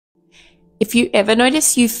If you ever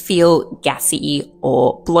notice you feel gassy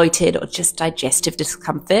or bloated or just digestive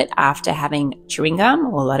discomfort after having chewing gum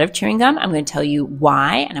or a lot of chewing gum, I'm going to tell you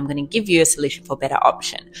why, and I'm going to give you a solution for a better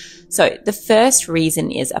option. So the first reason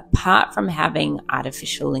is, apart from having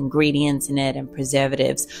artificial ingredients in it and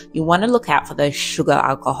preservatives, you want to look out for those sugar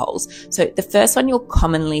alcohols. So the first one you'll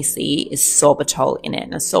commonly see is sorbitol in it.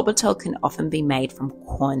 Now, sorbitol can often be made from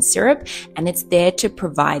corn syrup, and it's there to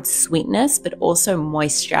provide sweetness, but also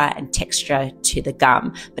moisture and texture to the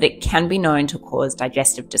gum, but it can be known to cause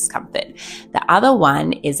digestive discomfort. The other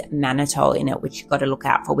one is mannitol in it, which you've got to look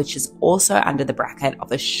out for, which is also under the bracket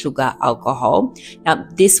of a sugar alcohol. Now,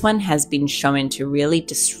 this one has been shown to really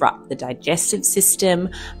disrupt the digestive system,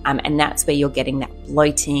 and that's where you're getting that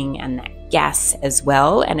bloating and that gas as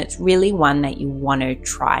well, and it's really one that you want to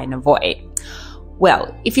try and avoid.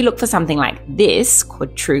 Well, if you look for something like this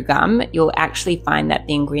called True Gum, you'll actually find that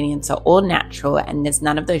the ingredients are all natural and there's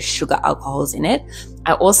none of those sugar alcohols in it.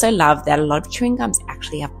 I also love that a lot of chewing gums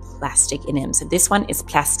actually have plastic in them. So this one is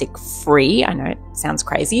plastic free. I know it sounds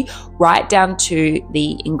crazy, right down to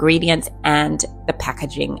the ingredients and the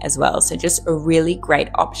packaging as well. So just a really great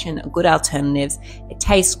option, a good alternative. It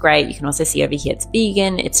tastes great. You can also see over here it's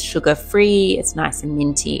vegan, it's sugar free, it's nice and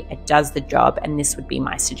minty, it does the job, and this would be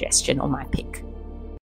my suggestion or my pick.